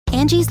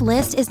Angie's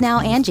List is now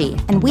Angie,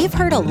 and we've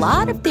heard a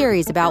lot of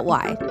theories about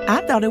why.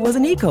 I thought it was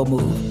an eco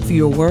move.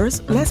 Fewer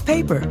words, less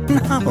paper.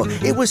 No,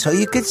 it was so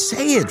you could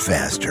say it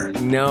faster.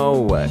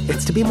 No,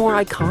 it's to be more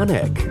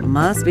iconic.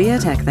 Must be a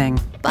tech thing.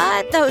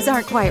 But those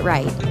aren't quite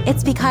right.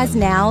 It's because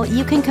now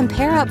you can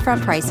compare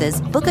upfront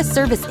prices, book a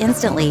service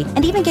instantly,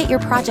 and even get your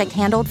project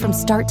handled from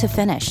start to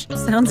finish.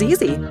 Sounds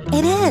easy.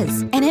 It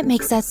is, and it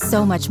makes us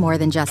so much more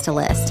than just a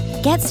list.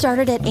 Get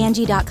started at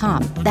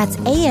Angie.com. That's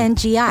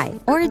ANGI,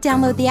 or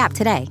download the app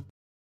today.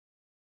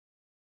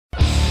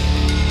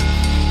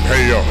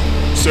 Hey, yo,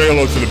 say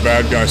hello to the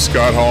bad guy,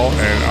 Scott Hall,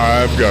 and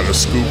I've got a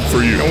scoop for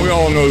you. And we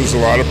all know there's a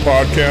lot of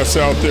podcasts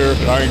out there,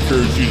 and I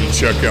encourage you to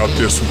check out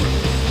this one.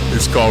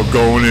 It's called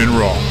Going In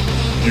Raw.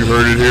 You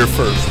heard it here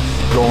first.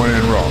 Going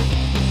In Raw.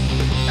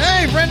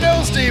 Hey,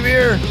 friendo, Steve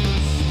here.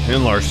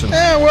 And Larson.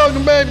 And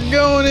welcome back to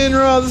Going In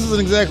Raw. This isn't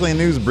exactly a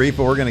news brief,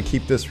 but we're going to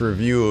keep this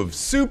review of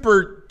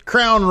Super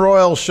Crown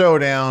Royal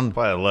Showdown.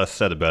 Probably less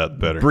said about it,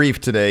 better.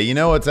 Brief today. You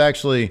know what's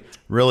actually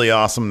really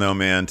awesome, though,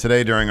 man?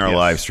 Today during our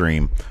live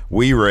stream,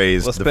 we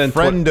raised the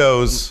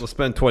Friendos. Let's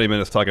spend 20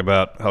 minutes talking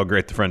about how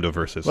great the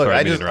Friendoverse is. Look,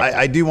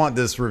 I do want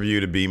this review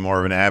to be more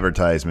of an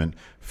advertisement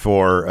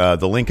for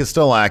the link is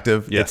still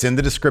active. Yes. It's in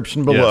the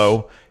description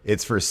below. Yes.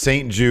 It's for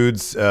St.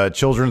 Jude's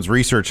Children's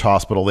Research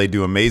Hospital. They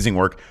do amazing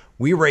work.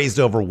 We raised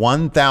over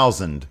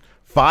 $1,500,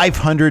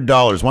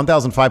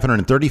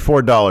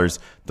 $1,534.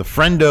 The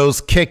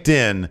Friendos kicked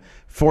in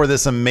for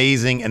this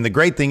amazing, and the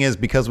great thing is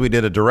because we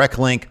did a direct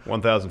link,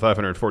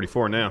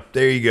 1,544 now.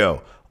 there you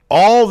go.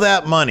 All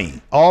that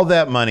money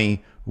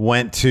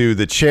went to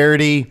the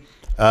charity.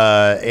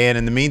 And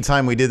in the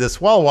meantime, we did this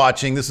while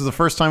watching. This is the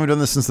first time we've done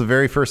this since the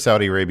very first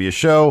Saudi Arabia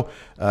show.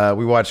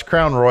 We watched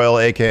Crown Royal,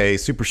 aka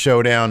Super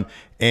Showdown,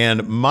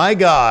 and my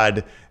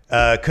God,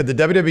 could the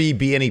WWE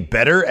be any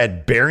better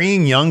at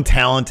burying young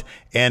talent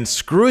and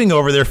screwing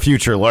over their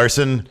future,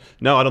 Larson?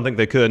 No, I don't think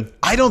they could.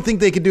 I don't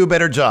think they could do a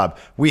better job.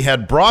 We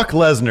had Brock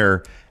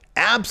Lesnar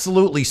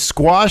absolutely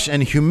squash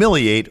and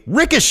humiliate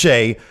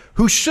Ricochet,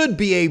 who should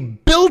be a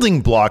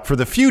building block for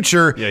the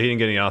future. Yeah, he didn't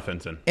get any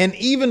offense in. And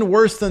even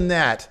worse than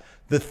that,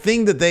 the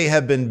thing that they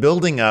have been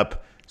building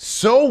up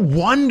so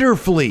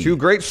wonderfully, to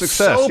great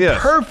success, so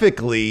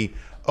perfectly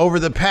over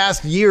the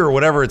past year or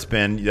whatever it's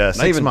been,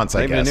 6 months,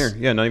 I guess.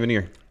 Not even a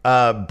year.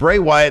 Bray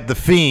Wyatt, the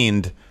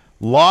Fiend,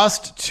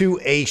 lost to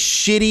a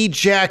shitty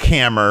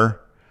jackhammer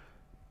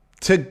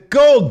to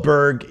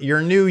Goldberg,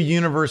 your new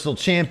Universal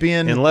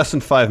Champion. In less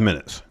than 5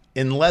 minutes.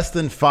 In less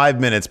than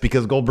 5 minutes,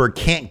 because Goldberg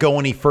can't go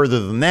any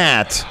further than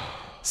that,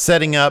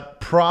 setting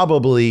up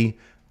probably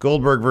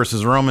Goldberg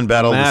versus Roman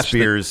Battle of the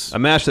Spears. A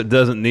match that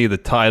doesn't need the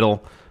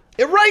title.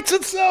 It writes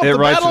itself. The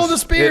Battle of the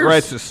Spears. It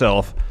writes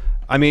itself.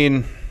 I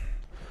mean,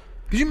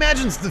 could you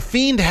imagine the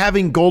Fiend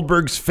having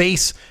Goldberg's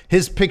face,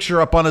 his picture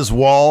up on his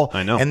wall?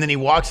 I know. And then he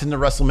walks into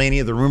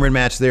WrestleMania. The rumored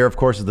match there, of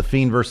course, is the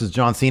Fiend versus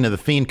John Cena. The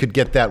Fiend could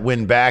get that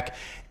win back,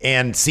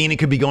 and Cena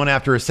could be going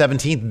after his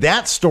 17th.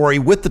 That story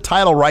with the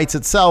title writes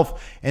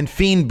itself, and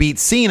Fiend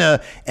beats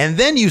Cena, and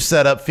then you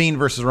set up Fiend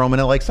versus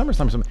Roman at like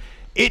SummerSlam.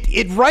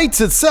 It writes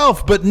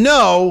itself, but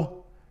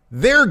no,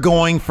 they're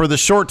going for the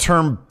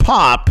short-term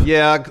pop.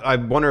 Yeah, I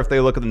wonder if they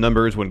look at the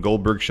numbers when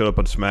Goldberg showed up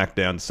on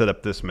SmackDown to set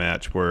up this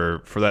match, where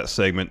for that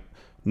segment,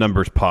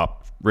 numbers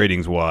pop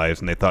ratings-wise,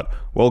 and they thought,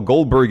 well,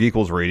 Goldberg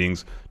equals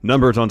ratings.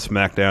 Numbers on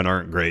SmackDown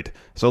aren't great.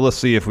 So let's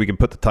see if we can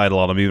put the title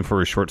on him even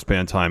for a short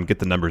span of time, get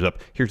the numbers up.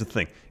 Here's the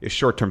thing. It's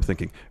short-term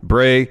thinking.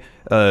 Bray,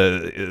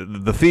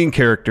 the Fiend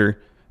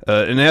character,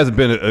 and it hasn't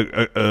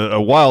been a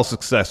wild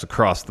success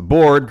across the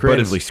board.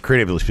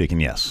 Creatively speaking,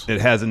 yes.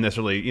 It hasn't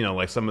necessarily,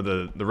 like some of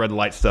the red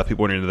light stuff,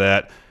 people went into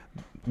that.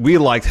 We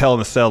liked Hell in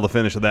a Cell, the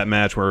finish of that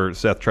match where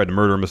Seth tried to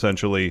murder him,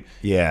 essentially.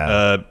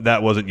 Yeah.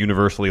 That wasn't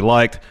universally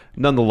liked.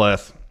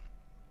 Nonetheless,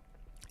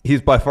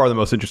 he's by far the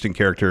most interesting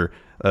character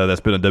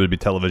that's been on WWE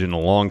television in a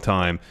long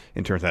time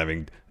in terms of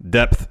having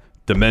depth,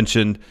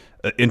 dimension,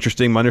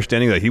 interesting. My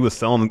understanding that he was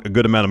selling a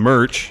good amount of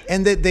merch,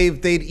 and that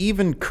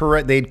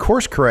they'd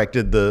course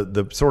corrected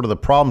the sort of the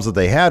problems that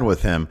they had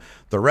with him.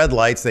 The red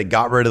lights, they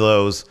got rid of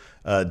those.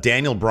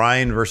 Daniel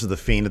Bryan versus the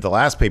Fiend at the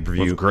last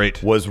pay-per-view was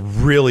great. Was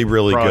really,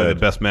 really Probably good. The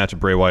best match of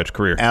Bray Wyatt's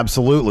career.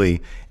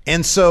 Absolutely.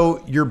 And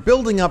so you're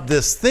building up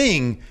this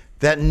thing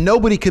that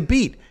nobody could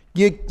beat.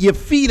 You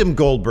feed him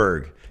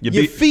Goldberg.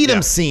 You feed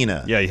him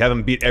Cena. Yeah, you have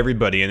him beat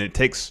everybody, and it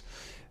takes.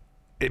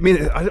 Feed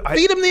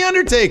him The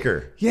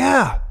Undertaker.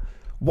 Yeah.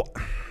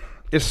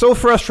 It's so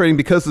frustrating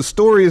because the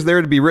story is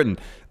there to be written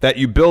that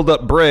you build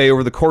up Bray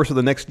over the course of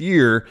the next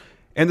year,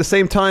 and at the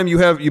same time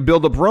you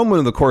build up Roman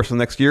in the course of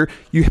the next year.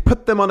 You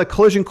put them on a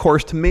collision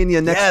course to Mania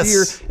next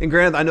year. And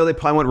granted, I know they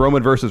probably want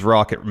Roman versus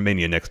Rock at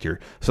Mania next year,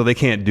 so they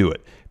can't do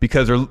it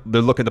because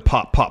they're looking to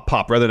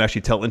pop rather than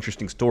actually tell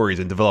interesting stories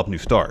and develop new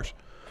stars.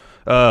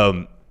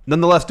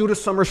 Nonetheless, do it at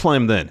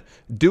SummerSlam then.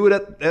 Do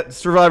it at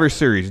Survivor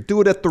Series. Do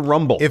it at the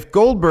Rumble. If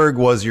Goldberg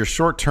was your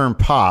short-term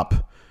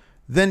pop,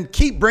 then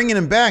keep bringing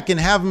him back and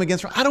have him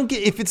against. I don't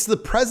get if it's the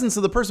presence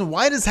of the person.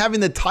 Why does having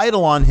the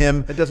title on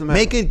him it doesn't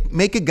matter.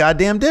 make a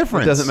goddamn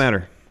difference? It doesn't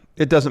matter.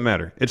 It doesn't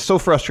matter. It's so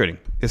frustrating.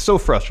 It's so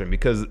frustrating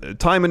because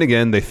time and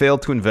again they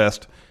failed to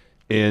invest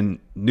in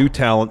new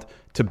talent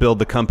to build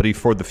the company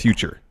for the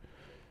future.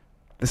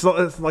 It's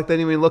like they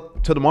didn't even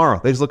look to tomorrow.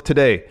 They just look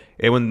today.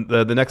 And when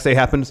the next day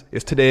happens,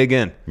 it's today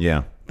again.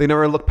 Yeah. They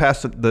never look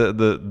past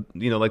the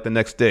like the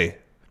next day.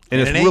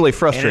 And it's really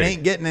frustrating. And it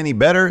ain't getting any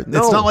better. No.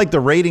 It's not like the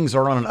ratings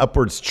are on an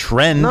upwards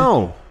trend.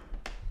 No.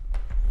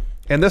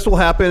 And this will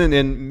happen,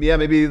 and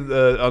maybe on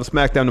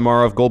SmackDown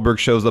tomorrow, if Goldberg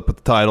shows up with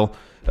the title,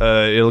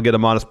 it'll get a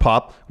modest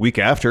pop. Week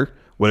after,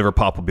 whatever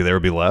pop will be there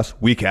will be less.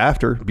 Week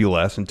after, be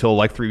less, until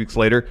like 3 weeks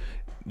later,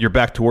 you're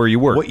back to where you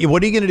were. What are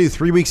you going to do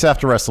 3 weeks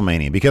after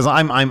WrestleMania? Because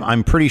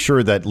I'm pretty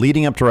sure that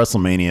leading up to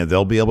WrestleMania,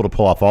 they'll be able to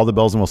pull off all the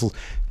bells and whistles.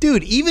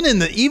 Dude, even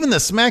the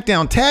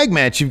SmackDown tag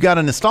match, you've got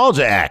a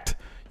nostalgia act.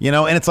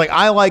 And it's like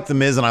I like The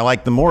Miz and I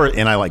like Morrison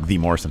and I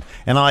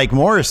like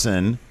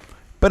Morrison,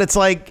 but it's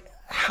like,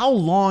 how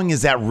long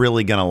is that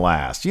really going to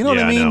last? You know what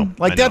I mean?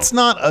 That's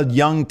not a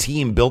young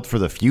team built for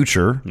the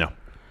future. No.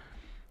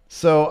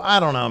 So I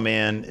don't know,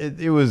 man.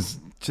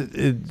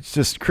 It's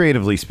just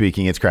creatively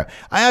speaking, it's crap.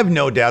 I have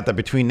no doubt that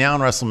between now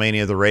and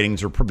WrestleMania, the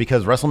ratings are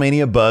because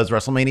WrestleMania buzz,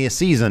 WrestleMania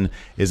season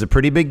is a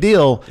pretty big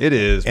deal. It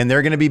is. And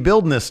they're going to be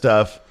building this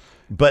stuff.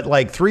 But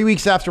like 3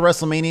 weeks after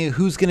WrestleMania,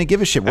 who's going to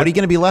give a shit? What are you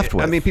going to be left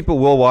with? I mean, people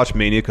will watch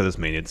Mania because it's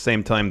Mania. At the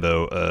same time,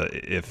 though,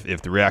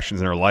 if the reactions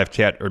in our live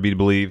chat are to be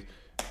believed,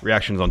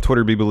 reactions on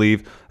Twitter be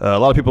believed, a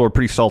lot of people are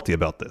pretty salty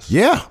about this.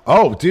 Yeah.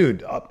 Oh,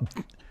 dude.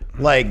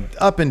 Like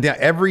up and down,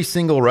 every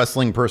single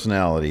wrestling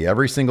personality,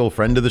 every single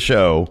friend of the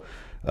show,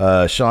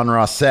 Sean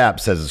Ross Sapp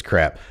says it's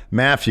crap.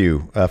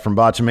 Matthew from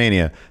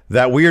Botchamania,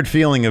 that weird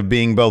feeling of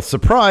being both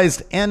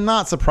surprised and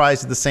not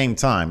surprised at the same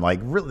time. Like,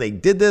 really, they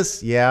did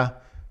this? Yeah,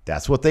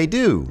 that's what they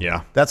do.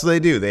 Yeah. That's what they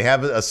do. They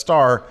have a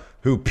star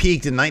who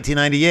peaked in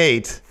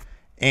 1998,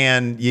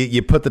 and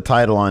you put the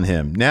title on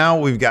him. Now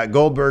we've got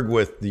Goldberg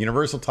with the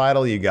Universal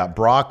title. You got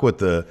Brock with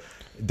the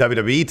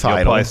WWE title.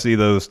 You'll probably see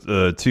those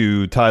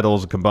two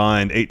titles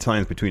combined 8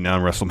 times between now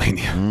and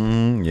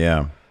WrestleMania.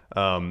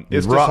 Yeah.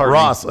 It's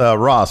Ross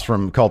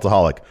from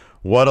Cultaholic.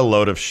 What a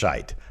load of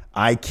shite.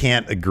 I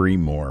can't agree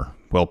more.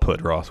 Well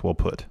put, Ross. Well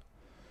put.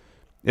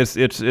 It's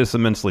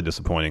immensely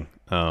disappointing,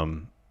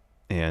 and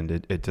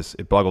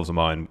it boggles the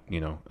mind.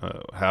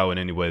 How in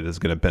any way this is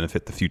going to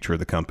benefit the future of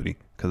the company,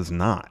 because it's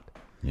not.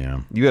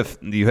 Yeah.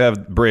 You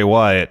have Bray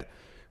Wyatt,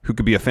 who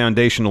could be a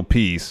foundational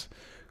piece,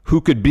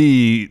 who could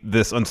be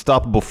this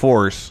unstoppable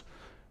force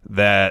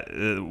that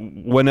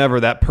whenever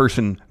that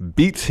person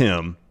beats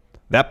him,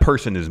 that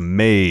person is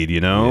made,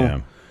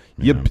 Yeah.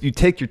 You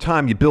take your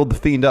time, you build the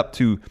Fiend up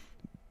to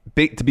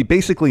be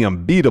basically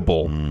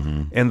unbeatable,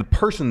 and the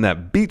person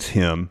that beats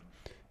him,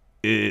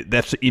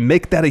 you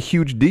make that a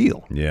huge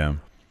deal. Yeah.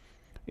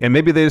 And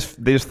maybe they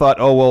just thought,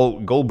 oh well,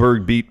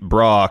 Goldberg beat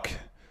Brock,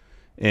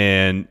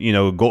 and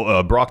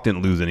Brock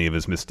didn't lose any of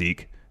his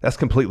mystique. That's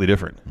completely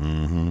different.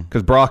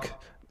 Because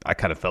Brock, I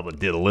kind of felt it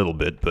did a little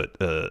bit, but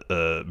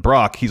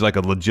Brock, he's like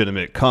a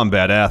legitimate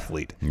combat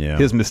athlete. Yeah.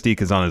 His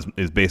mystique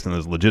is based on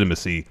his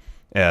legitimacy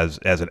as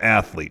an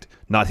athlete,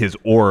 not his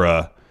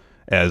aura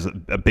as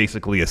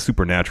basically a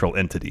supernatural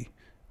entity,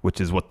 which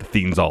is what the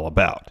Fiend's all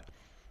about.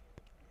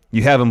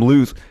 You have him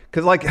lose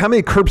because, like, how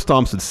many curb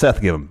stomps did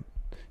Seth give him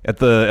at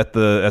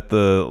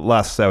the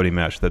last Saudi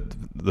match that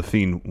the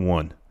Fiend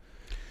won?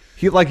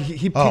 He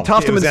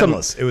tossed him in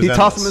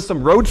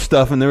some road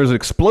stuff, and there was an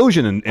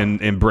explosion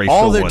in Bray.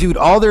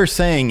 All they're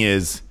saying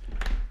is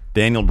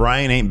Daniel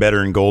Bryan ain't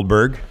better than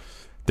Goldberg.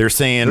 They're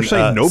saying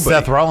nobody.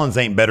 Seth Rollins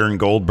ain't better than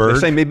Goldberg.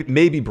 They're saying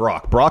maybe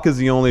Brock. Brock is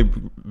the only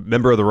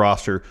member of the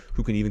roster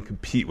who can even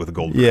compete with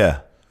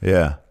Goldberg.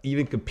 Yeah.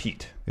 Even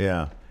compete.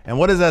 Yeah. And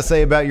what does that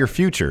say about your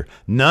future?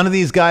 None of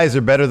these guys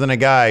are better than a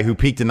guy who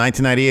peaked in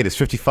 1998. Is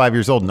 55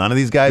 years old. None of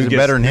these guys are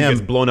better than him.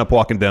 Gets blown up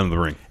walking down the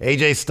ring.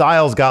 AJ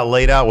Styles got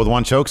laid out with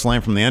one choke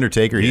slam from The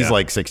Undertaker. He's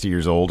like 60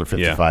 years old or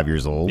 55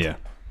 years old. Yeah.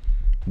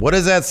 What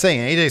does that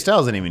say? AJ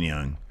Styles isn't even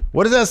young.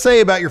 What does that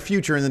say about your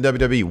future in the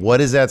WWE? What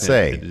does that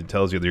say? It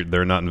tells you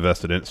they're not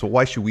invested in it. So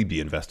why should we be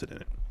invested in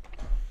it?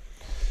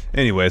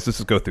 Anyways, let's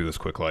just go through this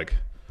quick.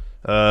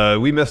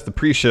 We missed the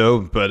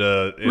pre-show, but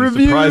in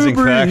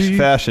surprising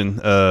fashion,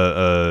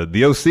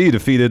 the OC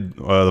defeated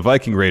the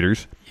Viking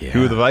Raiders. Yeah.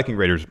 Who the Viking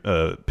Raiders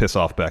piss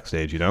off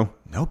backstage, No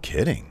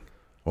kidding.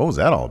 What was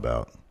that all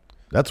about?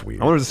 That's weird.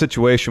 I wonder if it was a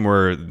situation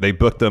where they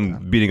booked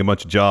them beating a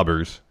bunch of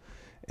jobbers,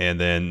 and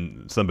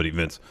then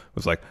Vince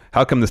was like,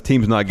 "How come this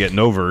team's not getting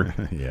over?"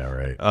 Yeah,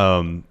 right.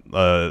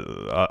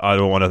 I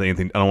don't want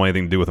anything. I don't want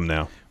anything to do with them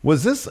now.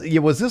 Was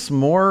this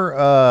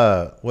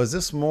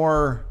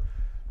more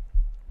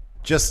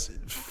just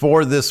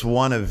for this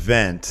one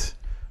event?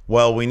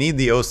 Well, we need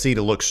the OC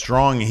to look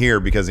strong here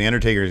because the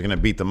Undertaker is going to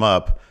beat them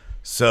up.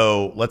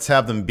 So let's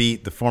have them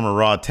beat the former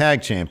Raw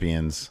Tag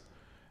Champions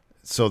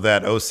so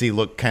that OC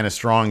looked kind of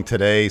strong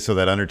today, so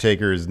that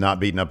Undertaker is not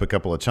beating up a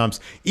couple of chumps,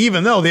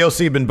 even though the OC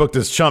have been booked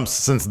as chumps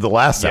since the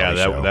last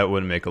show. That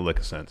wouldn't make a lick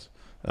of sense.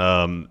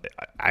 I'm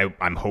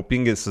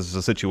hoping this is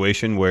a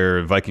situation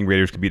where Viking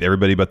Raiders could beat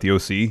everybody but the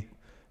OC,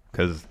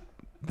 because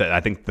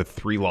I think the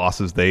 3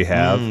 losses they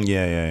have.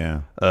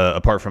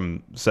 Apart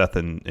from Seth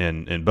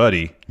and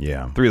Buddy.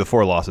 Yeah. 3 of the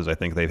 4 losses I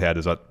think they've had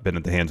has been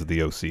at the hands of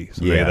the OC.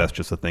 So maybe that's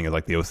just the thing.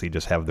 Like the OC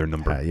just have their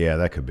number.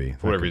 That could be.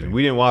 For whatever reason.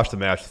 We didn't watch the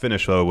match. The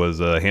finish, though, was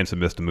Hanson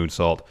missed a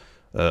moonsault.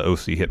 OC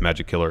hit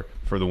Magic Killer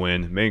for the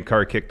win. Main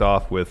card kicked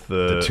off with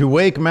the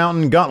Two-Wake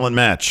Mountain Gauntlet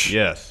match.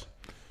 Yes.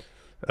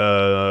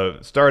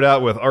 Start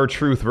out with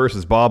R-Truth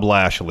versus Bob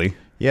Lashley.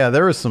 Yeah,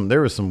 there was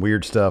some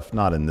weird stuff,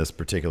 not in this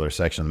particular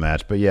section of the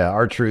match, but yeah,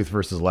 R-Truth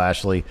versus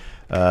Lashley.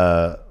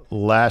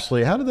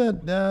 Lashley, how did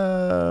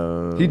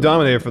that? He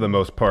dominated for the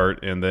most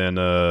part, and then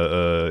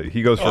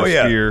he goes for a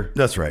spear.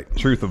 That's right.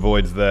 Truth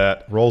avoids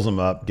that, rolls him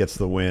up, gets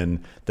the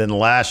win. Then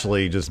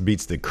Lashley just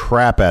beats the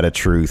crap out of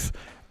Truth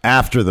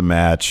after the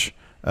match,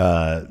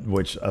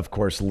 which of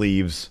course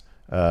leaves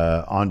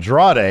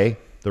Andrade,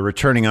 the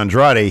returning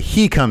Andrade.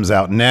 He comes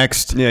out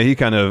next. Yeah, he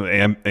kind of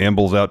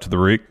ambles out to the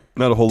ring.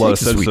 Not a whole lot of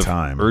sense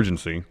of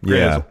urgency.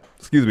 Yeah.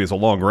 It's a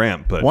long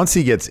ramp, but once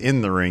he gets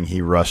in the ring,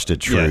 he rushed at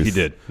Truth.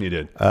 Yeah, he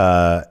did.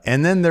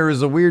 And then there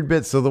was a weird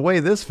bit. So the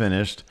way this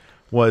finished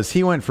was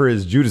he went for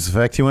his Judas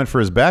Effect. He went for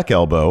his back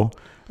elbow,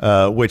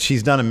 which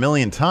he's done a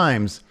million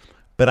times.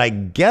 But I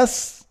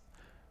guess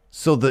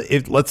so.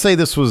 Let's say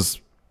this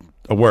was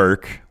a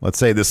work. Let's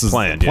say this is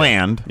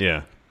planned.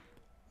 Yeah.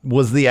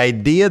 Was the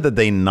idea that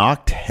they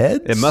knocked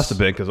heads? It must have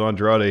been because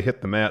Andrade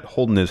hit the mat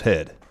holding his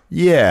head.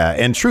 Yeah,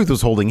 and Truth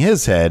was holding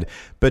his head,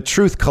 but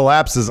Truth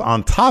collapses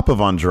on top of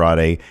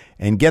Andrade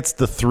and gets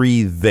the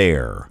 3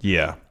 there.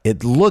 Yeah.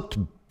 It looked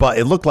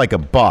like a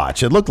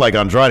botch. It looked like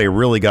Andrade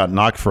really got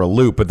knocked for a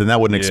loop, but then that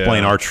wouldn't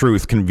explain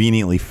R-Truth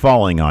conveniently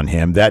falling on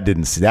him.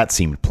 That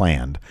seemed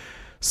planned.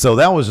 So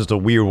that was just a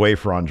weird way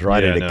for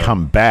Andrade to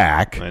come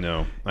back. I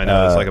know.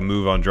 It's like a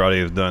move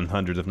Andrade has done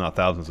hundreds, if not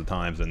thousands of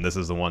times, and this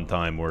is the one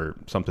time where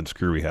something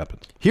screwy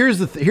happens. Here's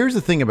the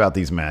thing about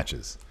these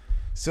matches.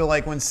 So,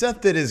 like, when Seth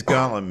did his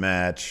gauntlet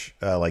match,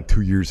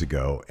 2 years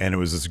ago, and it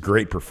was this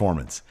great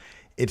performance,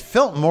 it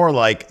felt more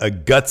like a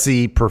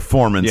gutsy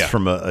performance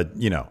from a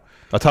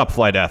top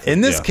flight athlete.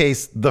 In this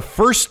case, the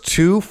first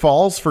 2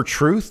 falls for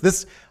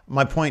Truth.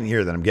 My point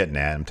here that I'm getting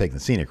at, I'm taking the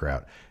scenic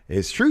route,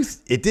 is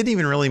Truth. It didn't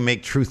even really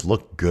make Truth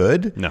look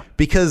good. No.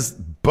 Because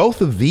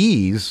both of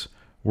these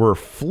were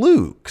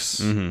flukes.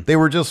 Mm-hmm. They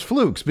were just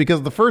flukes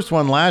because the first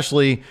one,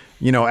 Lashley,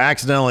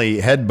 accidentally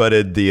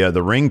headbutted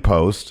the ring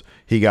post.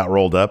 He got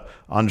rolled up.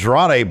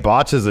 Andrade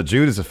botches a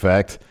Judas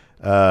Effect.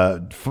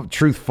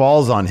 Truth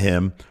falls on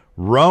him.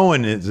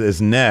 Rowan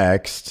is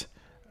next.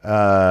 He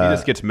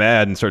just gets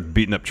mad and starts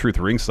beating up Truth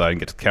ringside and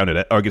gets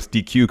counted or gets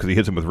DQ because he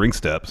hits him with ring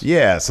steps.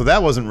 Yeah, so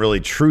that wasn't really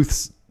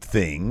Truth's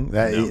thing.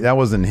 That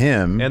wasn't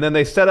him. And then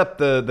they set up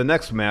the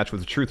next match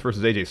with Truth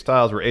versus AJ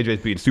Styles, where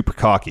AJ's being super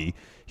cocky.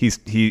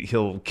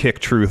 He'll kick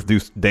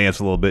Truth, dance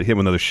a little bit, hit him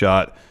another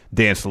shot,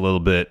 dance a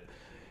little bit.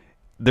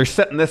 They're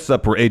setting this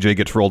up where AJ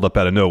gets rolled up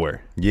out of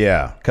nowhere.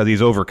 Yeah. Because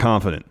he's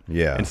overconfident.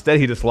 Yeah. Instead,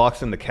 he just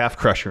locks in the calf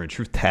crusher and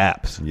Truth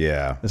taps.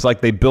 Yeah. It's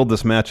like they build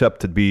this match up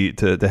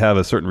to have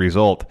a certain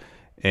result.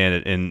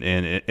 And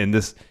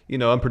this,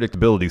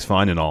 unpredictability is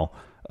fine and all.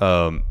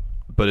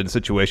 But in a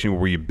situation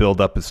where you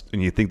build up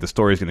and you think the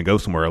story is going to go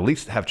somewhere, at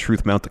least have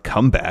Truth mount the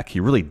comeback.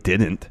 He really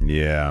didn't.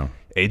 Yeah.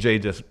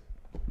 AJ just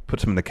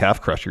puts him in the calf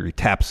crusher. He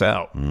taps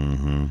out.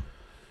 Mm-hmm.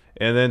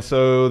 And then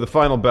so the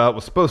final bout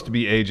was supposed to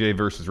be AJ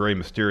versus Rey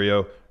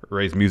Mysterio.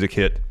 Rey's music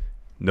hit,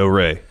 no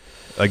Rey.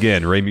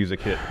 Again, Rey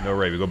music hit, no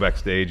Rey. We go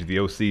backstage. The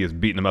OC is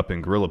beating him up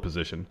in gorilla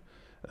position.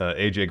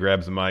 AJ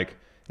grabs the mic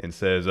and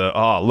says,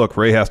 look,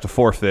 Rey has to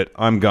forfeit.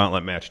 I'm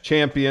Gauntlet Match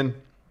champion.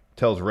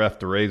 Tells ref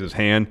to raise his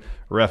hand.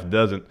 Ref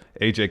doesn't.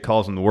 AJ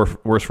calls him the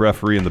worst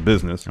referee in the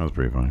business. That was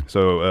pretty funny.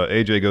 So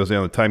AJ goes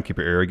down the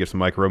timekeeper area, gets to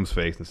Mike Rome's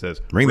face and says,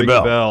 Ring the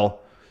bell.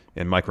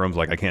 And Mike Rome's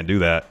like, I can't do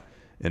that.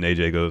 And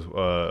AJ goes,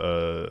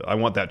 I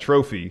want that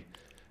trophy.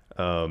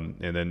 And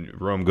then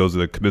Rome goes to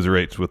the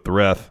commiserates with the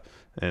ref.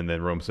 And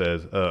then Rome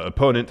says,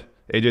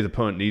 AJ's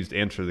opponent needs to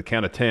answer the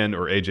count of 10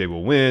 or AJ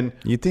will win.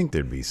 You'd think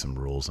there'd be some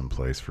rules in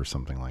place for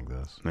something like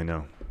this. I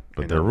know.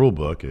 But their rule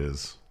book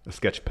is a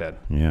sketch pad.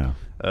 Yeah.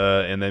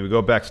 And then we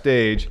go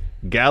backstage.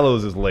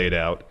 Gallows is laid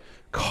out.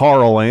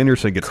 Carl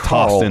Anderson gets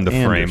tossed into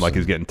frame like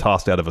he's getting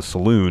tossed out of a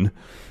saloon.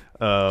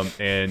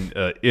 And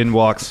in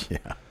walks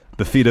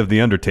the feet of The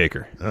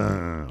Undertaker.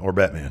 Or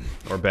Batman.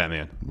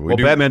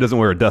 Batman doesn't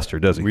wear a duster,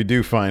 does he? We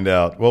do find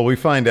out. Well, we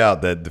find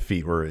out that the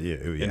feet were...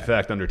 In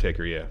fact,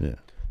 Undertaker, yeah.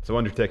 So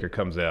Undertaker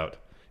comes out.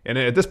 And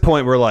at this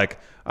point, we're like,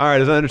 all right,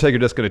 is Undertaker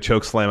just going to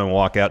choke slam him and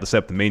walk out to set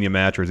up the Mania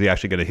match, or is he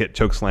actually going to hit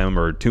choke slam him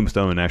or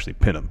tombstone and actually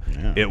pin him?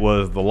 Yeah. It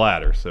was the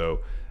latter.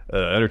 So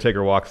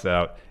Undertaker walks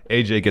out.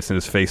 AJ gets in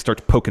his face,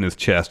 starts poking his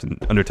chest, and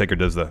Undertaker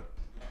does the...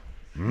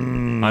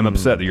 I'm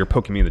upset that you're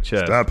poking me in the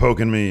chest. Stop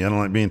poking me. I don't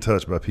like being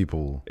touched by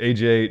people.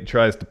 AJ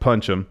tries to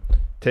punch him.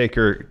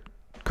 Taker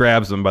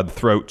grabs him by the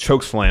throat,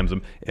 choke slams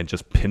him, and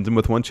just pins him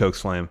with one choke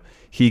slam.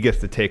 He gets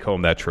to take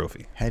home that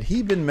trophy. Had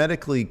he been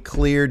medically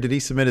cleared? Did he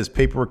submit his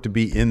paperwork to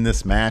be in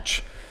this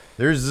match?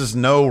 There's just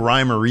no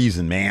rhyme or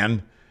reason,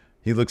 man.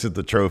 He looks at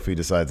the trophy,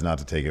 decides not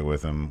to take it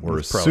with him. We're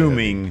It's probably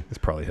assuming heavy. It's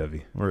probably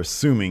heavy. We're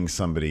assuming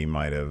somebody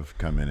might have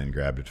come in and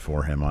grabbed it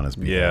for him on his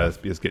behalf.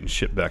 Yeah, it's getting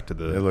shipped back to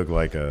It looked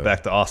like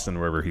back to Austin,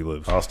 wherever he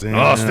lives. Austin.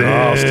 After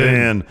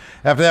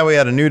that, we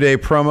had a New Day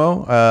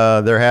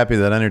promo. They're happy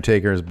that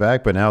Undertaker is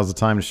back, but now's the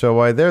time to show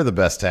why they're the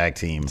best tag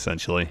team.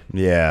 Essentially.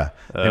 Yeah.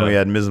 And we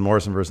had Miz and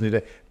Morrison versus New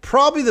Day.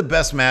 Probably the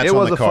best match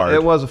on the card.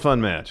 It was a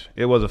fun match.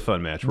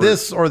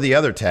 This or the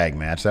other tag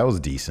match. That was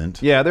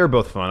decent. Yeah, they were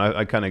both fun.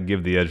 I kind of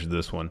give the edge to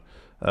this one.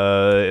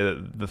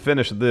 The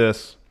finish of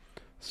this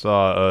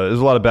saw there's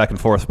a lot of back and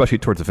forth, especially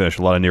towards the finish.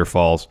 A lot of near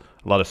falls,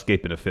 a lot of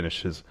escaping to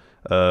finishes.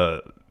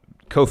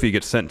 Kofi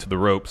gets sent to the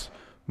ropes.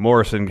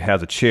 Morrison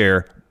has a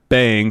chair.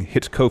 Bang,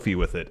 hits Kofi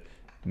with it.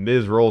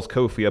 Miz rolls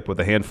Kofi up with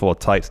a handful of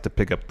tights to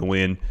pick up the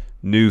win.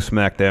 New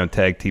SmackDown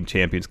Tag Team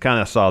Champions.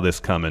 Kind of saw this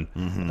coming.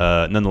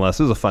 Nonetheless,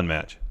 it was a fun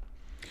match.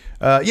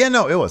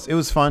 It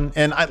was fun,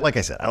 and like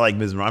I said, I like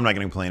Miz and I'm not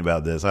going to complain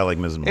about this. I like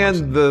Miz and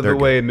Morrison, and the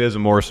way Miz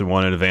and Morrison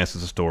won it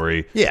advances the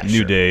story. Yeah,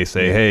 New Day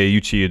say, hey, you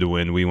cheated to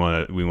win. We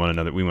want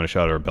a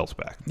shot at our belts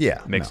back.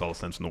 Yeah, makes all the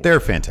sense in the world. They're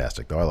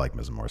fantastic, though. I like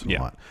Miz and Morrison a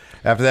lot.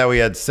 After that, we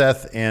had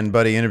Seth and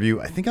Buddy interview.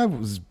 I think I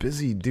was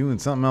busy doing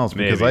something else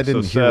because I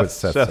didn't hear what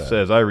Seth said. Seth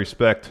says, I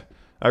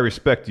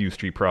respect you,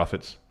 Street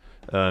Profits.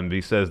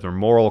 He says their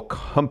moral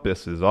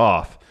compass is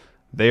off.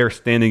 They are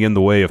standing in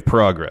the way of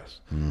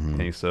progress.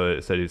 And he said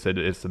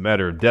it's a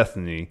matter of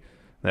destiny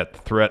that the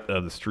threat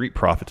of the Street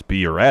Profits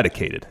be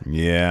eradicated.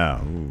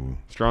 Yeah. Ooh.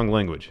 Strong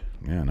language.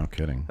 Yeah, no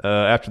kidding.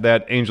 After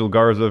that, Angel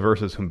Garza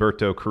versus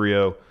Humberto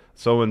Carrillo.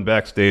 Someone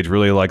backstage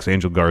really likes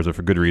Angel Garza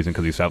for good reason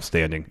because he's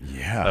outstanding.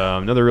 Yeah.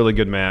 Another really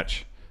good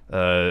match.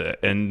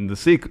 And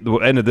the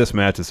end of this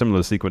match is similar to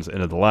the sequence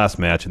end of the last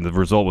match, and the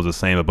result was the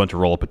same, a bunch of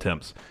roll-up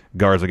attempts.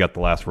 Garza got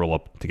the last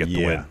roll-up to get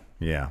the win.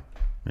 Yeah.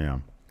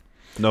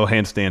 No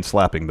handstand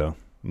slapping, though.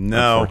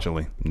 No.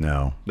 Unfortunately.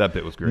 No. That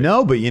bit was great.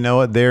 No, but you know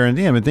what?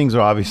 Things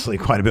are obviously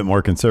quite a bit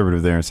more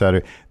conservative there in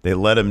Saudi. They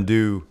let him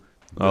do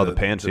the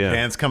pants, the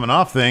pants coming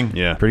off thing.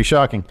 Yeah. Pretty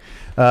shocking.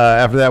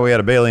 After that, we had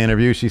a Bayley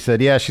interview. She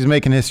said, she's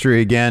making history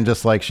again,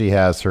 just like she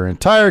has her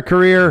entire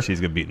career. And she's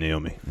going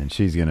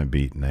to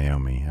beat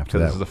Naomi. After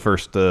that. This is the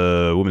first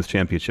women's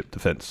championship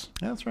defense.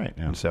 That's right.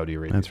 In Saudi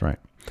Arabia. That's right.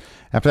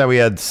 After that, we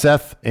had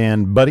Seth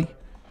and Buddy.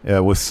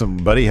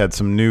 Buddy had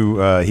some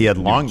new. He had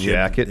long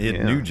jacket. He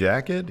had new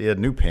jacket. He had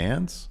new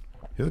pants.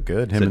 He looked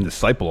good. Him and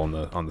Disciple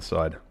on the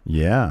side.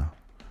 Yeah.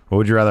 What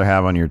would you rather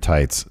have on your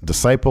tights,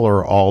 Disciple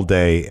or All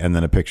Day, and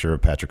then a picture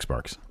of Patrick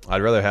Sparks?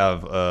 I'd rather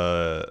have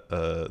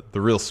the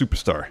real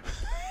superstar,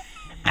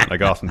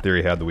 like Austin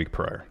Theory had the week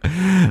prior.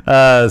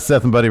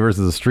 Seth and Buddy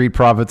versus the Street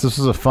Profits. This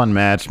was a fun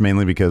match,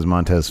 mainly because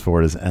Montez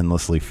Ford is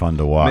endlessly fun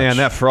to watch. Man,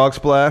 that frog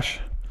splash.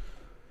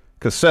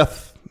 Because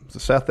Seth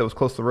that was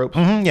close to the ropes?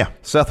 Yeah.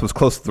 Seth was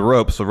close to the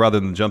ropes, so rather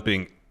than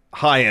jumping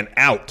high and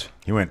out,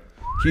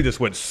 he just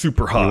went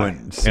super high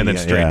and then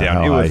straight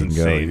down. It was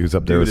insane. He was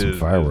up there with some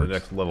fireworks. He's a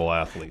next level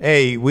athlete.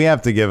 Hey, we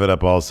have to give it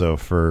up also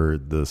for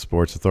the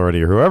Sports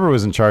Authority or whoever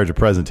was in charge of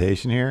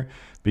presentation here,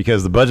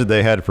 because the budget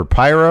they had for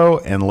pyro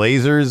and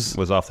lasers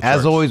was off the charts.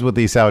 As always with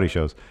these Saudi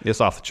shows.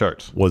 It's off the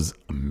charts. Was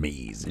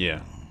amazing.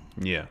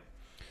 Yeah.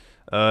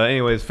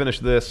 Anyways, finish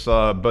this.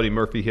 Buddy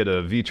Murphy hit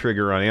a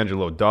V-trigger on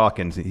Angelo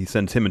Dawkins. He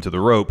sends him into the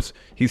ropes.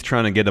 He's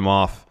trying to get him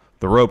off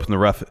the ropes, and the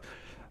ref...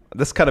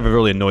 This kind of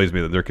really annoys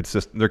me that they're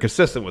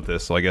consistent with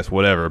this, so I guess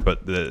whatever.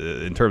 But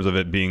in terms of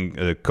it being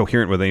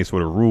coherent with any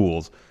sort of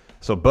rules,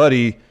 so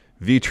Buddy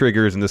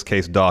V-triggers, in this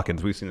case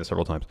Dawkins, we've seen this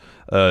several times,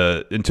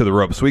 into the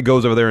ropes. So he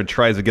goes over there and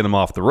tries to get him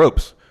off the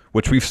ropes,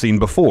 which we've seen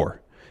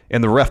before.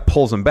 And the ref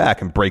pulls him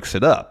back and breaks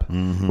it up,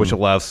 which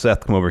allows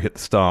Seth to come over, hit the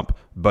stomp.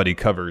 Buddy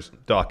covers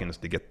Dawkins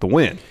to get the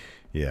win.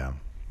 Yeah.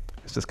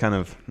 It's just kind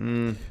of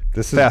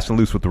this fast and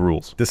loose with the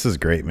rules. This is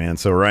great, man.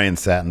 So Ryan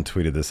Satin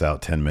tweeted this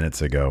out 10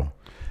 minutes ago.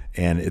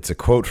 And it's a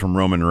quote from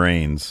Roman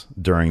Reigns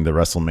during the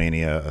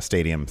WrestleMania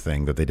stadium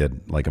thing that they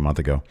did like a month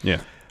ago.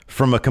 Yeah.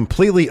 From a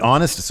completely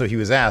honest, so he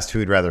was asked who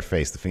he'd rather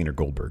face, The Fiend or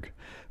Goldberg.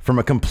 From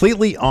a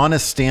completely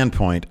honest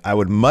standpoint, I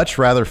would much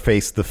rather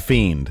face The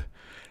Fiend.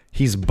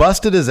 He's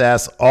busted his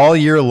ass all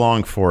year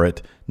long for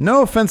it.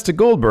 No offense to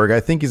Goldberg. I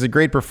think he's a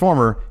great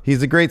performer.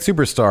 He's a great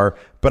superstar.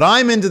 But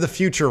I'm into the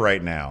future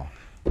right now.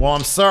 Well,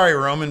 I'm sorry,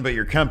 Roman, but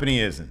your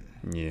company isn't.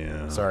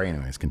 Yeah. Sorry.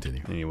 Anyways,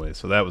 continue. Anyway,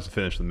 so that was the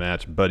finish of the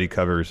match. Buddy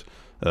covers.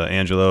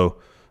 Angelo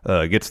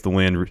gets the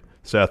win.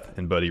 Seth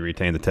and Buddy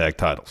retain the tag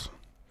titles.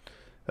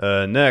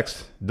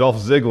 Next, Dolph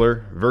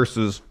Ziggler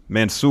versus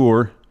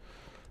Mansoor.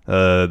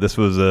 This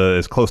was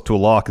as close to a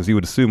lock as you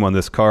would assume on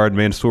this card.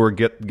 Mansoor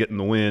getting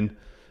the win.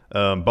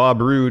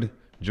 Bob Roode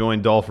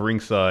joined Dolph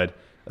ringside.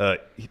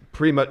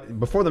 Pretty much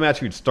before the match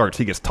even starts,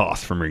 he gets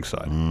tossed from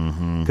ringside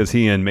because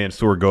he and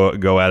Mansoor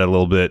go at it a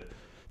little bit,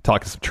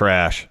 talking some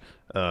trash.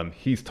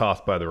 He's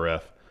tossed by the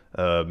ref.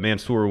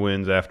 Mansoor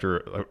wins after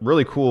a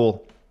really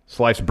cool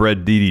sliced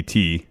bread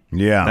DDT.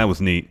 Yeah. That was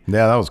neat.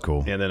 Yeah, that was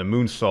cool. And then a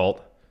moonsault,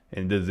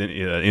 and did an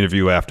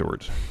interview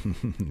afterwards.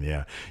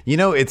 Yeah. You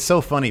know, it's so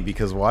funny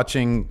because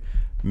watching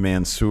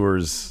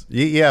Mansoor's,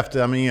 you have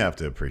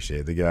to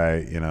appreciate the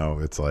guy. You know,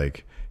 it's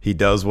like He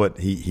does what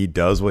he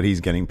does what he's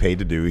getting paid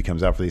to do. He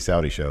comes out for these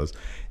Saudi shows,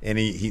 and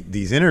he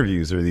these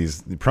interviews or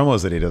these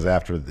promos that he does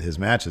after his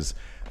matches,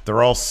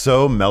 they're all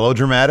so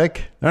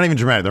melodramatic. They're not even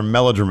dramatic. They're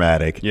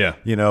melodramatic. Yeah.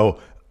 You know,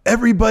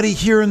 everybody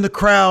here in the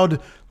crowd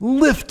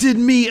lifted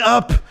me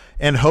up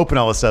and hope and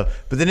all this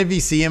stuff. But then if you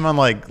see him on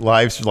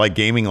like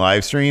gaming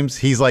live streams,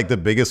 he's like the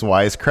biggest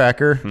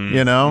wisecracker,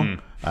 you know?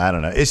 I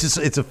don't know.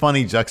 It's a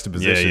funny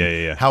juxtaposition.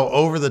 Yeah. How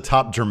over the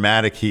top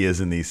dramatic he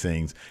is in these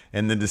things.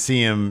 And then to see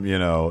him, you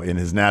know, in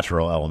his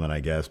natural element,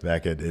 I guess,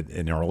 back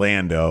in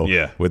Orlando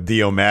with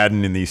Dio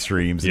Madden in these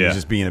streams and he's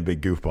just being a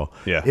big goofball.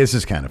 Yeah. It's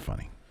just kind of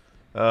funny.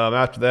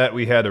 After that,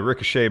 we had a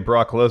Ricochet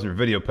Brock Lesnar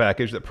video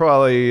package that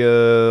probably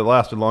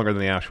lasted longer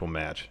than the actual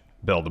match,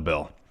 bell to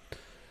bell.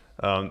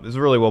 It was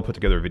a really well put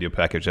together video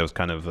package. That was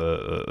kind of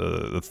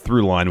a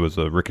through line was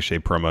a Ricochet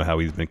promo, how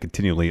he's been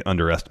continually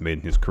underestimated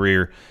in his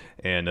career.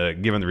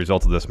 And given the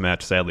result of this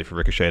match, sadly for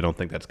Ricochet, I don't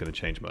think that's going to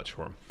change much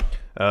for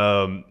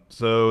him.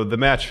 So the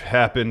match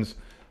happens,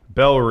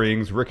 bell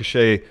rings,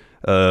 Ricochet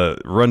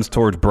runs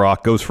towards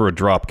Brock, goes for a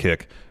drop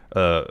kick.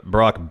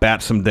 Brock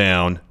bats him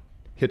down,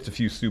 hits a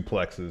few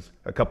suplexes,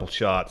 a couple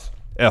shots,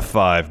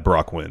 F5,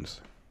 Brock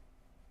wins.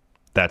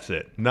 That's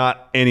it.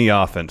 Not any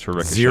offense for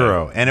Ricochet.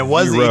 Zero. And he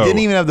didn't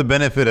even have the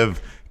benefit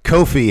of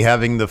Kofi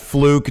having the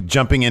fluke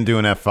jumping into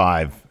an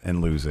F5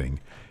 and losing.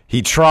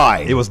 He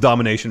tried. It was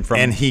domination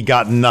and he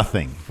got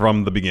nothing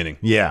from the beginning.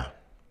 Yeah.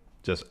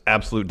 Just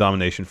absolute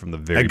domination from the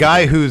very beginning. A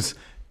guy beginning.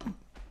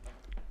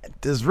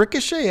 Does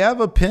Ricochet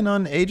have a pin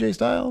on AJ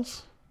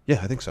Styles? Yeah,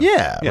 I think so.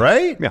 Yeah,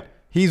 right? Yeah.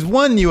 He's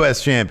won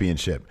U.S.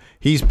 Championship.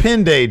 He's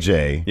pinned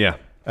AJ. Yeah.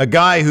 A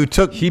guy who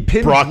took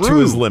Brock Drew to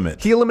his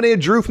limit. He eliminated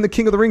Drew from the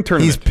King of the Ring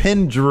tournament. He's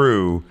pinned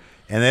Drew,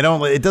 and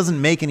it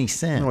doesn't make any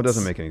sense. No, it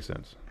doesn't make any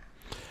sense.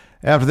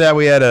 After that,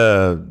 we had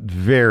a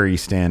very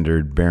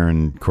standard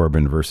Baron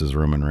Corbin versus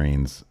Roman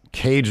Reigns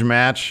cage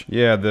match.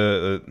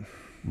 Yeah,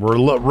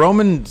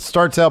 Roman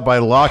starts out by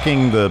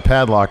locking the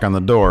padlock on the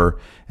door,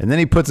 and then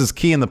he puts his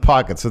key in the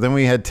pocket. So then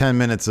we had 10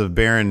 minutes of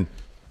Baron.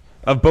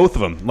 Of both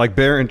of them. Like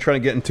Baron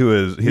trying to get into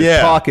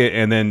his pocket,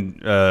 and then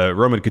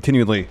Roman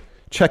continually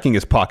checking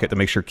his pocket to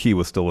make sure key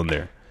was still in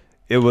there.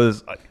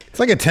 It's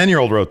like a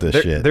 10-year-old wrote this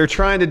shit. They're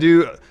trying to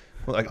do...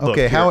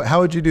 Okay, how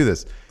would you do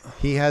this?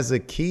 He has a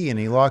key and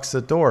he locks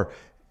the door.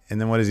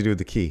 And then what does he do with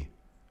the key?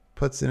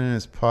 Puts it in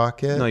his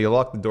pocket? No, you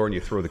lock the door and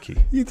you throw the key.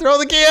 You throw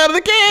the key out of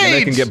the cage! And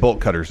they can get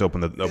bolt cutters to open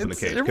the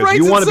cage. It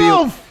writes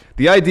itself!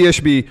 The idea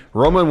should be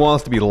Roman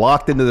wants to be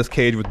locked into this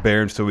cage with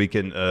Baron so he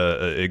can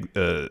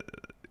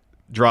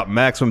drop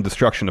maximum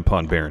destruction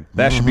upon Baron.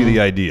 That should be the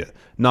idea.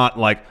 Not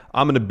like,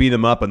 I'm going to beat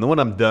him up, and then when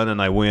I'm done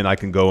and I win, I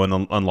can go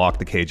and unlock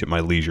the cage at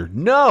my leisure.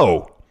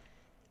 No.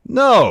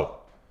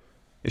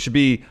 It should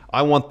be,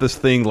 I want this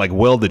thing like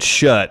welded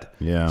shut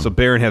so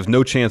Baron has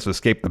no chance to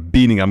escape the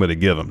beating I'm going to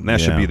give him. That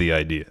should be the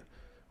idea.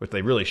 Which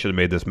they really should have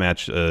made this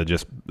match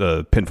just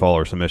pinfall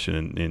or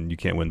submission, and you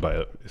can't win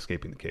by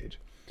escaping the cage.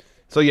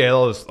 So yeah,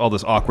 all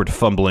this awkward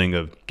fumbling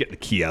of getting the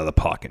key out of the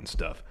pocket and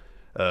stuff.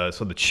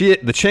 So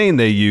the chain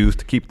they used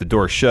to keep the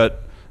door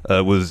shut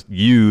was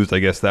used. I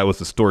guess that was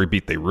the story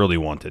beat they really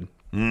wanted.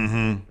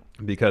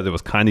 Mm-hmm. Because it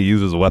was kind of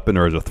used as a weapon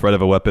or as a threat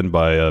of a weapon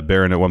by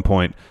Baron at one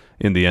point.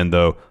 In the end,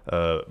 though,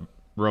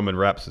 Roman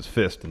wraps his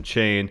fist in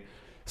chain.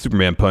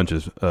 Superman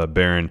punches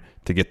Baron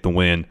to get the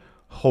win.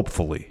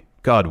 Hopefully,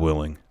 God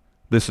willing,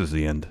 this is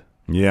the end.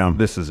 Yeah.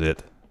 This is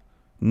it.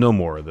 No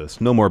more of this.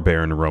 No more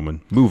Baron and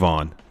Roman. Move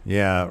on.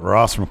 Yeah,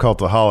 Ross from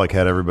Cultaholic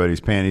had everybody's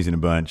panties in a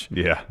bunch.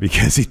 Yeah.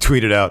 Because he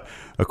tweeted out,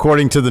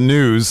 according to the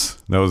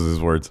news, that was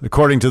his words,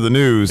 according to the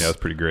news. Yeah, that's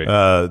pretty great.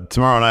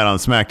 Tomorrow night on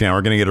SmackDown,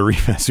 we're going to get a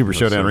rematch, Super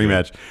Showdown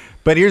rematch.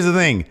 But here's the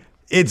thing.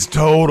 It's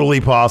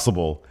totally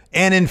possible.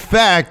 And in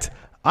fact,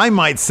 I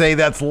might say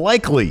that's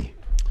likely.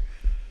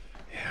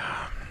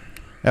 Yeah.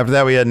 After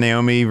that, we had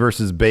Naomi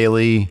versus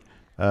Bayley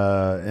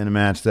in a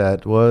match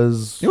that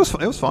was... It was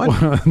fine.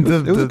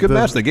 It was a good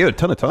match. They gave it a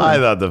ton of time. I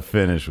thought the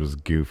finish was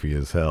goofy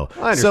as hell. I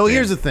understand. So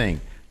here's the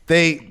thing.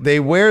 They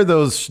wear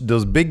those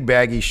big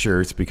baggy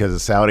shirts because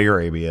of Saudi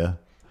Arabia,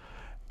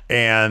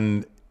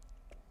 and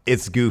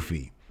it's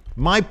goofy.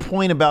 My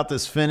point about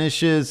this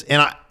finish is,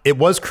 it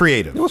was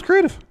creative. It was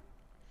creative.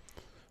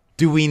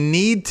 Do we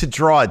need to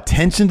draw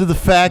attention to the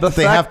fact that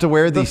they have to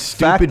wear these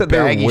stupid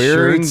baggy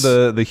shirts?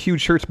 The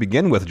huge shirts to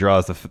begin with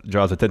draws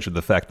attention to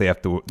the fact they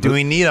have to. Do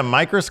we need a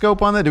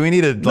microscope on that? Do we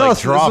need to draw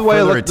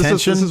further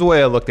attention? This is the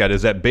way I looked at it,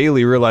 is that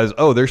Bayley realized,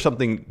 there's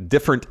something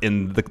different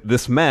in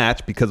this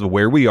match because of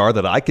where we are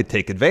that I could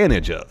take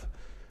advantage of.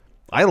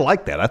 I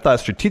like that. I thought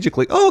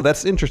strategically,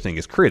 that's interesting.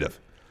 It's creative.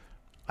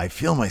 I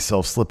feel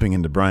myself slipping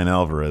into Brian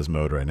Alvarez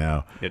mode right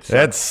now.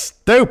 That's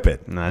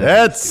stupid.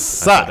 That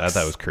sucks. I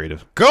thought it was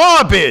creative.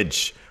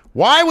 Garbage.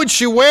 Why would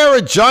she wear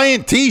a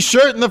giant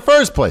T-shirt in the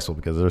first place? Well,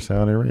 because they're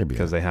Saudi Arabia.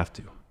 Because they have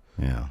to.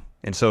 Yeah.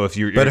 And so if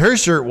you're... But her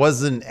shirt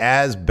wasn't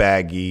as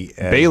baggy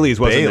as Bayley's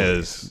wasn't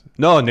as...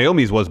 No,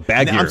 Naomi's was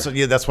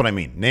baggier. That's what I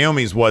mean.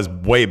 Naomi's was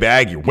way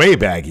baggier.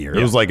 Yeah.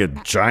 It was like a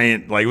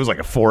giant... it was like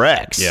a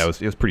 4X. Yeah,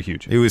 it was pretty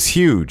huge. It was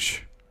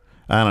huge.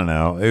 I don't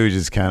know. It was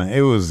just kind of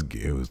it was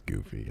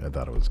goofy. I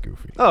thought it was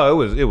goofy.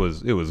 Oh, it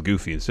was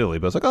goofy and silly,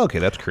 but I was like, oh, okay,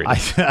 that's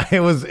creative. It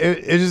was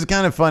just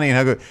kind of funny and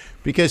how good,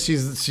 because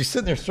she's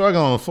sitting there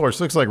struggling on the floor.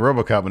 She looks like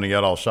RoboCop when he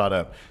got all shot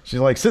up. She's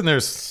like sitting there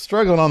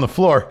struggling on the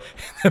floor,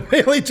 and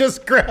Bailey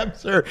just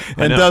grabs her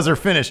and does her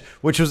finish,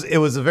 which was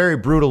a very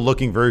brutal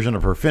looking version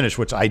of her finish,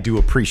 which I do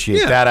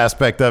appreciate that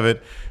aspect of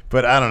it.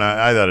 But I don't know.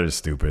 I thought it was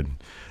stupid.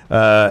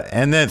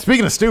 And then,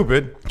 speaking of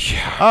stupid,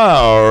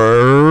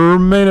 our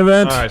main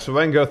event. All right, so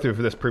I can go through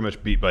for this pretty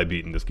much beat by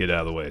beat and just get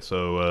out of the way.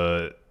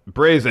 So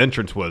Bray's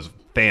entrance was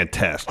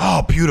fantastic.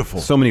 Oh, beautiful.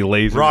 So many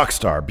lasers.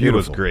 Rockstar. Beautiful.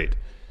 It was great.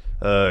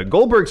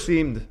 Goldberg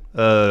seemed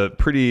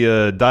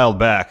pretty dialed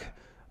back,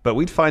 but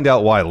we'd find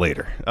out why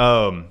later.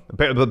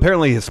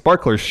 Apparently his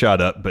sparklers shot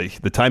up, but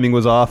the timing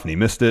was off and he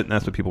missed it, and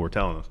that's what people were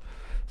telling us.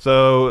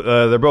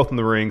 So they're both in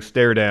the ring,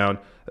 stare down.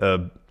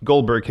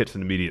 Goldberg hits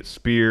an immediate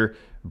spear.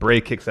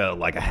 Bray kicks out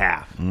like a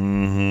half.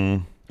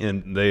 Mm-hmm.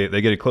 And they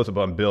get a close-up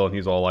on Bill, and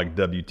he's all like,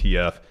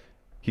 WTF.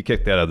 He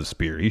kicked that out of the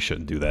spear. He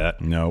shouldn't do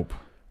that. Nope.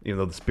 Even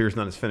though the spear's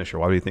not his finisher,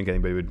 why do you think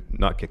anybody would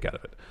not kick out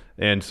of it?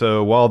 And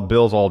so while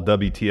Bill's all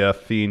WTF,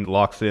 Fiend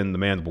locks in the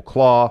mandible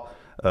claw.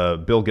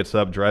 Bill gets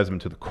up, drives him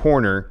to the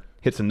corner,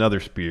 hits another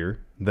spear,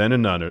 then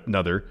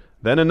another,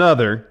 then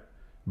another.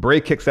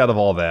 Bray kicks out of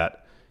all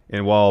that.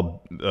 And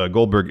while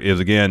Goldberg is,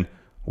 again,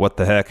 what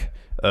the heck,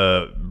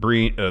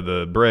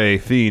 the Bray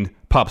Fiend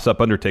pops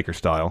up Undertaker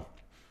style,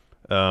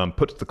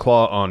 puts the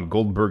claw on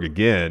Goldberg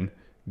again.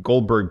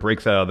 Goldberg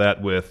breaks out of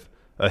that with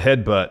a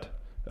headbutt,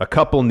 a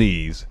couple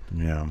knees,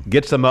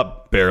 gets him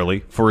up barely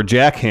for a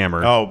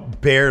jackhammer. Oh,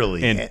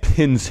 barely, and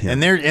pins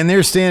him. And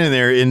they're standing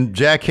there in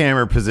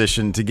jackhammer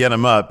position to get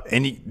him up,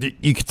 and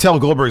you could tell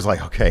Goldberg's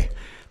like, okay,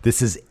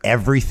 this is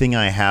everything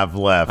I have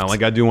left. I only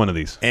got to do one of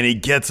these. And he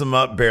gets him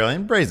up barely.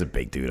 And Bray's a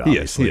big dude,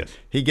 obviously. He is.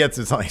 He gets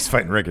it's not like he's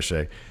fighting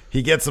Ricochet.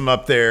 He gets him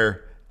up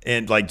there.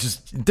 And like,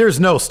 just there's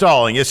no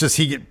stalling. It's just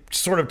he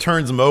sort of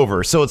turns him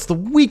over. So it's the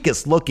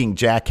weakest looking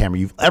jackhammer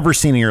you've ever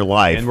seen in your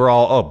life. And we're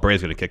all,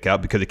 Bray's going to kick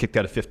out because he kicked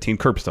out of 15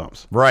 curb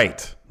stomps.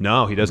 Right.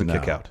 No, he doesn't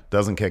kick out.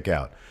 Doesn't kick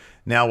out.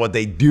 Now, what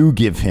they do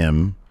give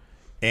him,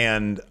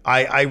 and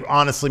I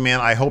honestly,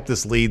 man, I hope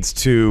this leads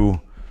to,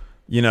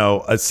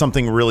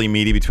 something really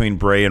meaty between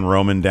Bray and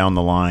Roman down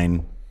the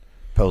line,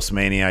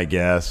 post-Mania, I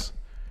guess,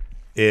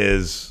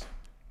 is,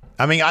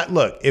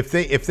 look, if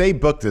they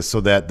book this so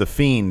that the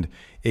Fiend,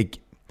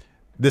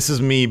 this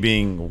is me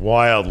being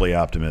wildly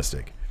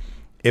optimistic.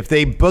 If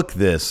they book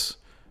this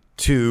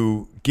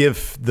to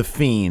give the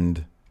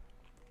Fiend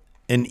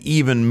an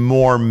even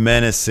more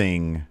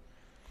menacing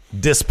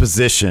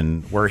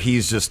disposition where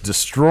he's just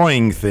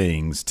destroying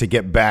things to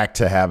get back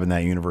to having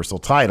that Universal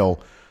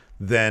title,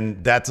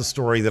 then that's a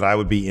story that I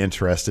would be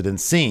interested in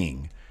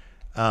seeing.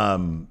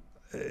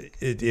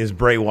 Is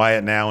Bray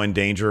Wyatt now in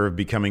danger of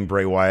becoming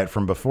Bray Wyatt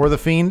from before the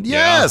Fiend?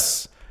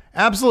 Yes,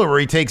 absolutely. Where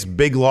he takes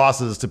big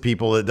losses to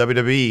people that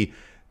WWE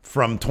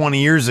from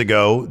 20 years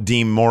ago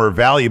deem more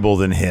valuable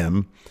than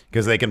him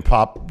because they can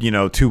pop,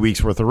 2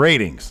 weeks worth of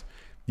ratings.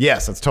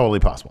 Yes, that's totally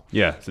possible.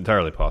 Yeah, it's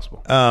entirely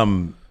possible.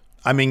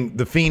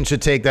 The Fiend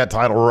should take that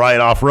title right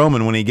off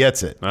Roman when he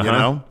gets it,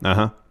 and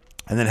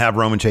then have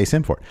Roman chase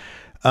him for it.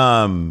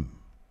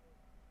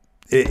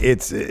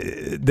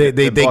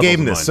 They gave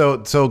him this.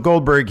 So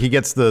Goldberg, he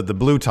gets the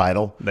blue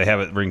title. They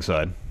have it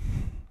ringside.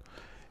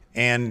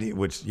 And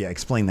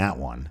explain that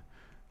one.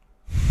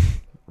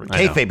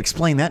 Kayfabe,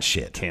 explain that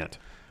shit. Can't.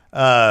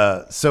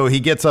 So he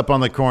gets up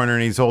on the corner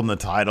and he's holding the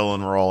title,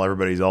 and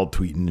everybody's all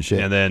tweeting and shit.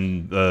 And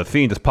then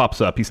Fiend just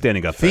pops up. He's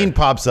standing up. Fiend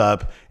pops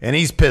up and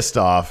he's pissed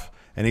off,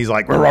 and he's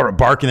like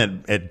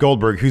barking at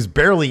Goldberg, who's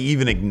barely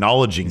even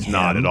acknowledging him.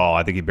 Not at all.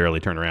 I think he barely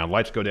turned around.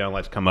 Lights go down.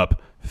 Lights come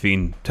up.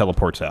 Fiend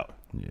teleports out.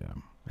 Yeah,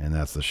 and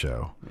that's the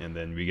show. And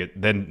then we get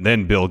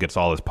then Bill gets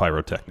all his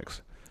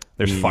pyrotechnics.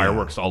 There's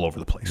fireworks all over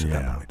the place.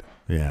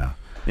 Yeah.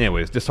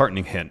 Anyways,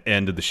 disheartening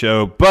end of the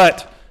show.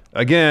 But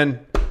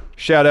again,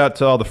 shout out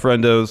to all the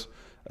friendos.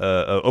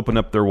 Open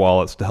up their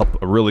wallets to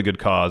help a really good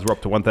cause. We're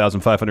up to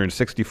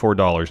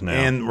 $1,564 now.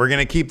 And we're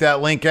going to keep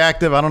that link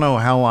active. I don't know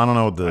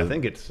I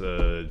think it's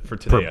for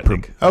today, I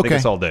think. Okay. I think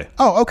it's all day.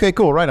 Oh, okay,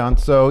 cool. Right on.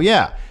 So,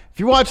 yeah. If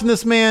you're watching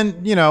this,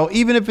 man,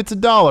 even if it's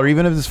 $1,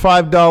 even if it's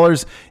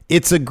 $5,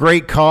 it's a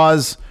great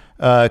cause.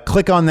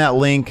 Click on that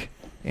link,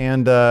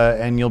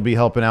 and you'll be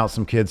helping out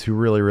some kids who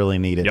really, really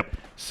need it. Yep.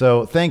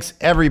 So thanks,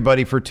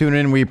 everybody, for tuning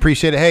in. We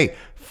appreciate it. Hey,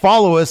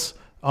 follow us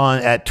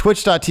at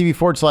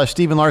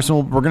twitch.tv/Steven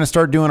Larson. We're going to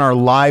start doing our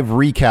live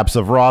recaps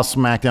of Raw,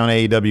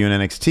 SmackDown, AEW,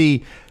 and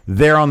NXT.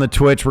 There on the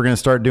Twitch. We're going to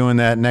start doing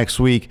that next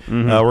week.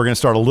 We're going to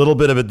start a little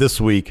bit of it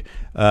this week.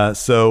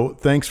 So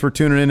thanks for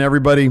tuning in,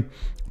 everybody.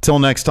 Till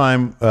next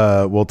time,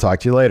 we'll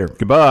talk to you later.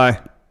 Goodbye.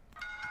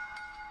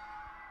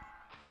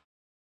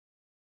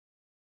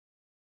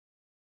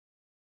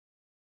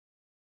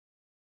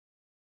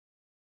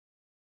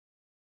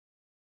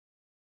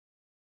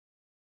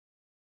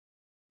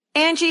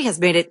 Angie has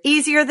made it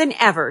easier than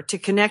ever to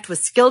connect with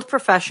skilled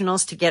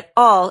professionals to get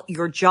all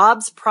your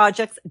jobs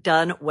projects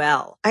done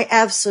well. I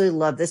absolutely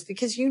love this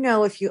because,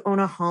 if you own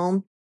a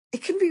home,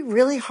 it can be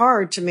really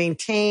hard to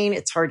maintain.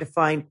 It's hard to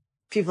find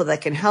people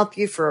that can help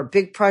you for a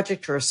big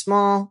project or a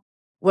small.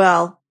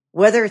 Well,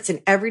 whether it's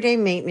in everyday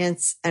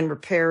maintenance and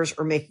repairs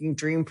or making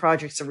dream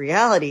projects a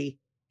reality,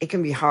 it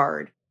can be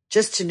hard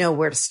just to know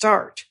where to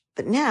start.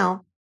 But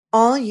now,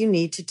 all you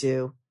need to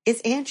do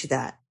is Angie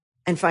that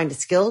and find a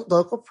skilled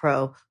local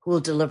pro who will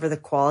deliver the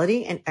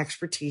quality and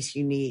expertise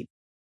you need.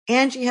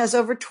 Angie has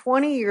over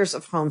 20 years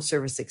of home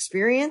service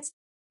experience,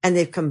 and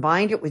they've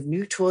combined it with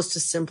new tools to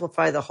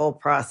simplify the whole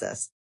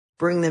process.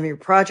 Bring them your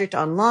project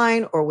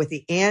online or with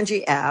the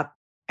Angie app,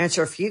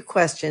 answer a few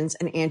questions,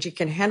 and Angie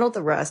can handle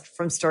the rest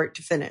from start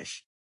to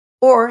finish.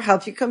 Or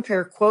help you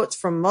compare quotes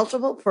from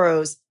multiple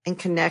pros and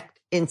connect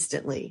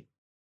instantly,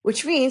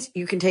 which means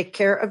you can take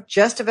care of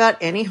just about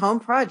any home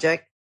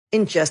project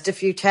in just a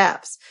few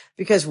taps.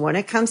 Because when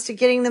it comes to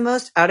getting the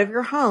most out of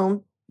your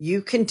home,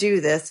 you can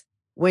do this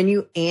when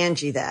you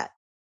Angie that.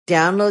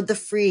 Download the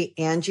free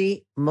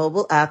Angie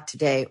mobile app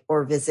today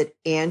or visit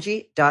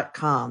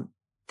Angie.com.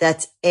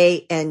 That's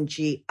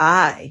ANGI.com.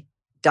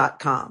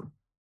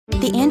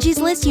 The Angie's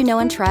List you know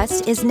and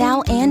trust is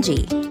now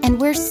Angie, and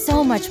we're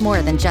so much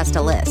more than just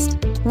a list.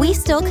 We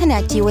still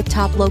connect you with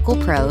top local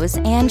pros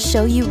and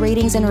show you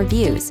ratings and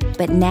reviews,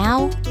 but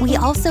now we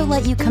also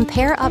let you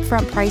compare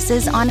upfront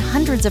prices on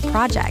hundreds of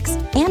projects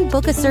and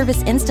book a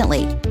service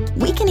instantly.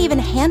 We can even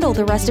handle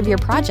the rest of your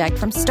project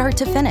from start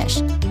to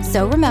finish.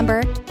 So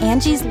remember,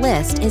 Angie's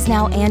List is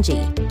now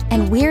Angie,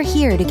 and we're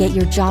here to get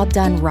your job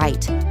done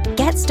right.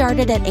 Get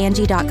started at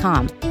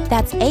Angie.com.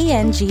 That's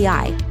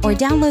ANGI, or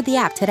download the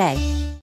app today.